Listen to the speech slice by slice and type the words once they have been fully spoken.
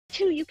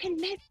too, you can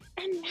mix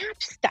and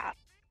match stuff.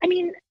 I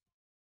mean,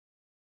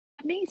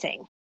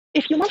 amazing.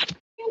 If you want the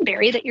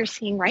cranberry that you're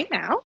seeing right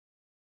now,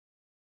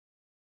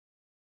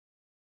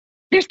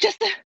 there's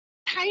just a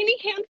tiny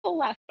handful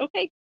left.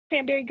 Okay,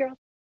 cranberry girl,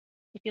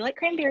 if you like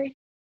cranberry,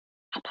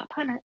 hop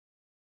on it.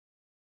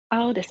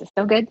 Oh, this is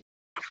so good.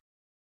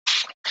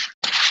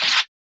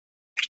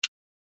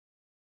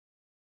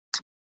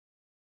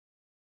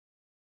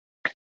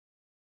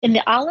 In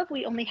the olive,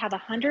 we only have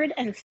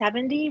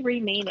 170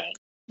 remaining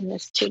in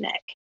this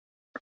tunic.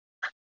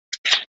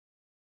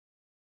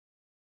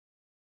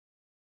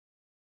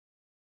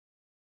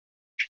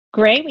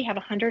 Gray, we have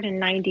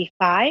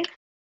 195.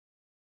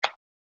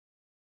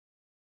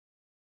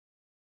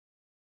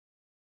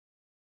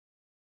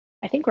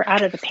 I think we're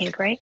out of the pink,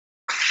 right?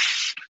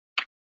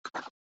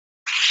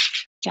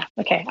 Yeah,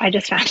 okay, I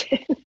just found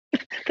it.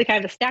 Like I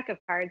have a stack of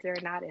cards, they're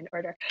not in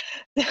order.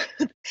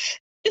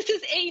 This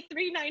is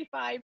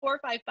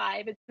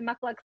A395455. It's the MUK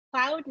LUKS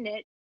Cloud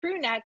Knit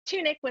Crew Neck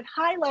Tunic with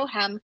high-low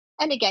hem.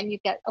 And again, you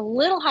get a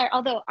little higher,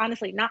 although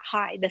honestly, not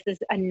high. This is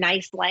a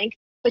nice length,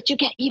 but you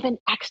get even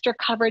extra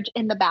coverage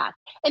in the back.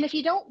 And if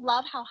you don't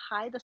love how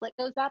high the slit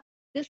goes up,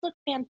 this looks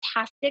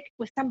fantastic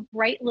with some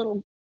bright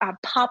little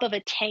pop of a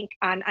tank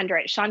on under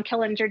it. Sean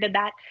Killinger did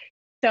that.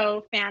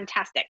 So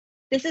fantastic.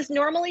 This is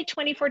normally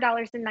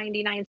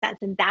 $24.99,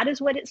 and that is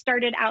what it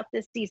started out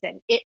this season.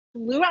 It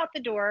flew out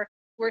the door.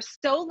 We're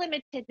so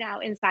limited now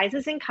in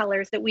sizes and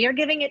colors that we are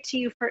giving it to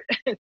you for,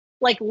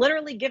 like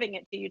literally giving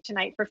it to you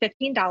tonight for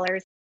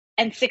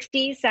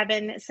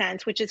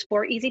 $15.67, which is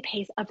 4 easy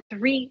pays of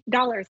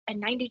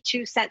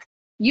 $3.92.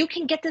 You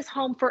can get this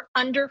home for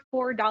under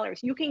 $4.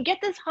 You can get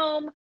this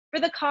home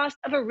for the cost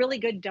of a really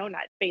good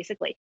donut,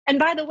 basically. And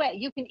by the way,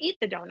 you can eat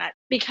the donut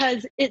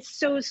because it's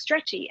so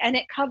stretchy and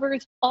it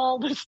covers all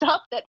the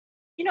stuff that,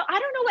 I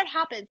don't know what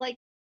happens. Like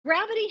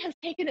gravity has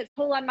taken its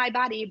toll on my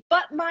body,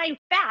 but my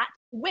fat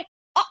wicks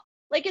up.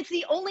 Like it's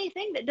the only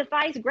thing that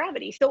defies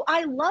gravity. So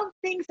I love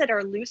things that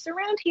are loose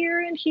around here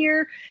and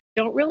here.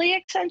 Don't really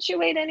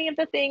accentuate any of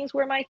the things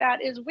where my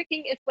fat is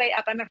wicking its way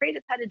up. I'm afraid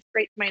it's headed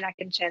straight to my neck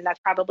and chin.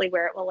 That's probably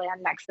where it will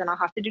land next. Then I'll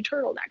have to do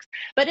turtlenecks.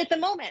 But at the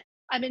moment,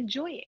 I'm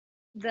enjoying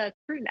the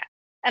crew neck.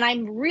 And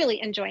I'm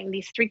really enjoying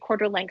these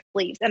 3/4 length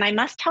sleeves. And I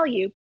must tell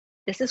you,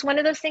 this is one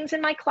of those things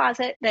in my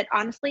closet that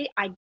honestly,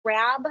 I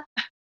grab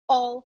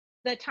all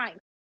the time.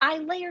 I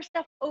layer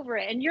stuff over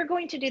it, and you're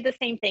going to do the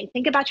same thing.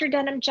 Think about your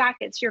denim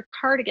jackets, your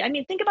cardigan. I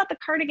mean, think about the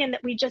cardigan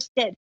that we just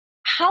did.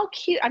 How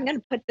cute. I'm going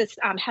to put this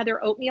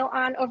Heather oatmeal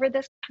on over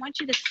this. I want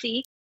you to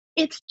see.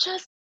 It's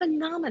just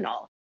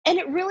phenomenal. And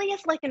it really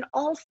is like an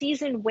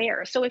all-season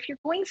wear. So if you're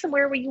going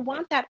somewhere where you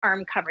want that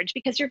arm coverage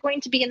because you're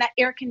going to be in that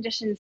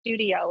air-conditioned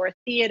studio or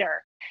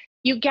theater,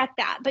 you get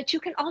that. But you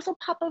can also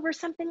pop over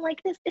something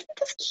like this. Isn't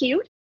this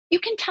cute? You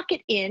can tuck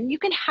it in. You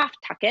can half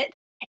tuck it.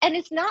 And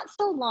it's not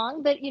so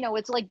long that,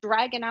 it's like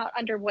dragging out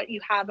under what you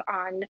have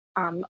on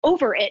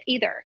over it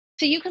either.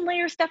 So you can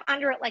layer stuff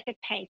under it like a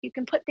tank. You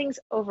can put things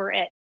over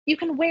it. You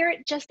can wear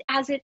it just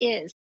as it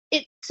is.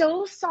 It's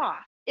so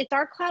soft. It's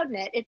our cloud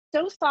knit. It's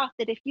so soft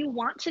that if you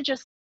want to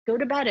just go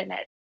to bed in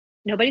it,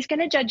 nobody's going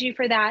to judge you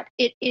for that.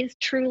 It is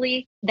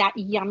truly that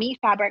yummy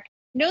fabric.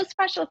 No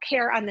special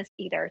care on this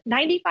either.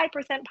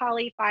 95%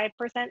 poly, 5%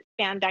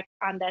 spandex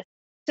on this.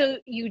 So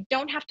you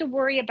don't have to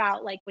worry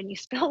about like when you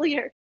spill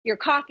your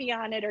coffee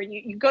on it or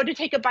you go to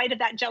take a bite of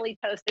that jelly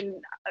toast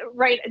and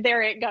right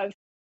there it goes.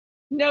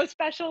 No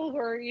special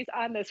worries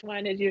on this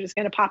one as you're just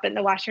going to pop it in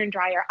the washer and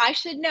dryer. I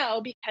should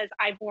know because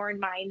I've worn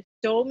mine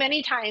so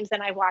many times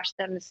and I washed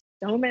them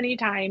so many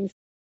times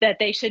that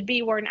they should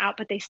be worn out,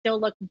 but they still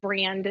look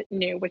brand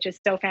new, which is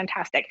so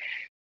fantastic.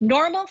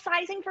 Normal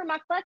sizing for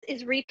MUK LUKS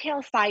is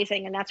retail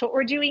sizing, and that's what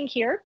we're doing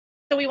here.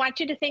 So we want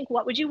you to think,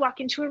 what would you walk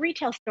into a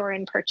retail store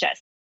and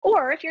purchase?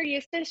 Or if you're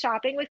used to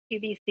shopping with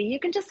QVC, you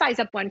can just size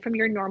up one from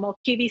your normal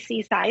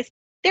QVC size.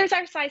 There's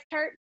our size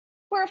chart.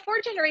 We're a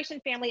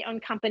 4-generation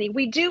family-owned company.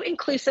 We do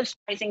inclusive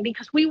sizing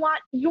because we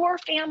want your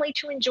family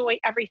to enjoy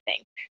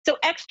everything. So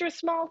extra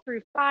small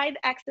through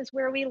 5X is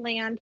where we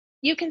land.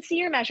 You can see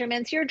your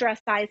measurements, your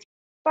dress size.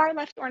 Far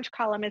left orange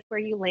column is where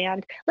you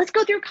land. Let's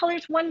go through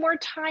colors one more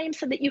time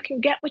so that you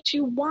can get what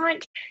you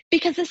want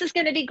because this is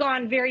going to be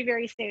gone very,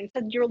 very soon.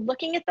 So you're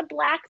looking at the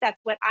black. That's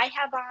what I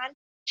have on.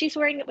 She's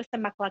wearing it with the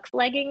MUK LUKS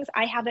leggings.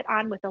 I have it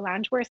on with the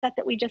loungewear set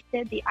that we just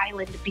did, the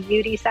Island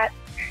Beauty set.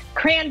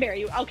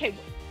 Cranberry. Okay,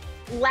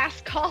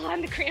 last call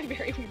on the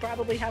cranberry. We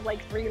probably have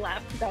like 3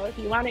 left. So if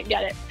you want it,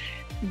 get it.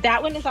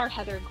 That one is our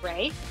Heather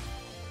Gray.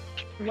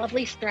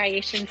 Lovely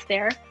striations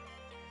there.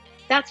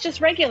 That's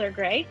just regular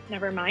gray.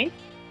 Never mind.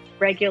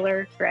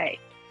 Regular gray.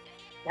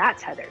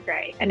 That's Heather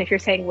Gray. And if you're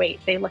saying,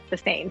 wait, they look the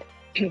same.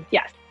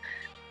 Yes.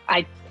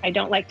 I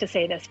don't like to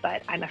say this,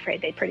 but I'm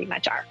afraid they pretty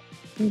much are.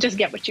 Just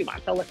get what you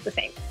want. They'll look the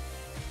same.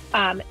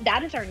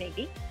 That is our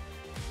navy.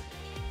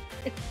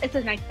 It's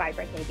a nice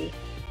vibrant navy.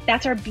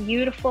 That's our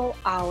beautiful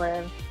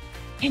olive.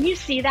 Can you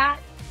see that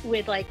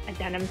with like a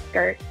denim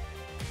skirt?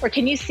 Or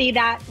can you see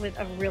that with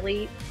a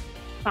really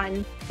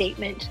fun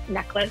statement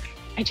necklace?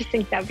 I just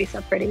think that would be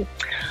so pretty.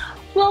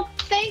 Well,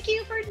 Thank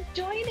you for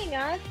joining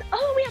us.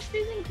 Oh, we have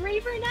Susan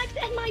Graver next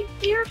and my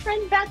dear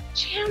friend Beth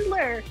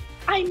Chandler.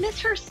 I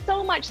miss her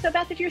so much. So,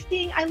 Beth, if you're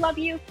seeing, I love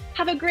you.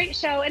 Have a great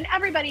show. And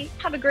everybody,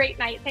 have a great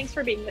night. Thanks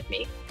for being with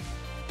me.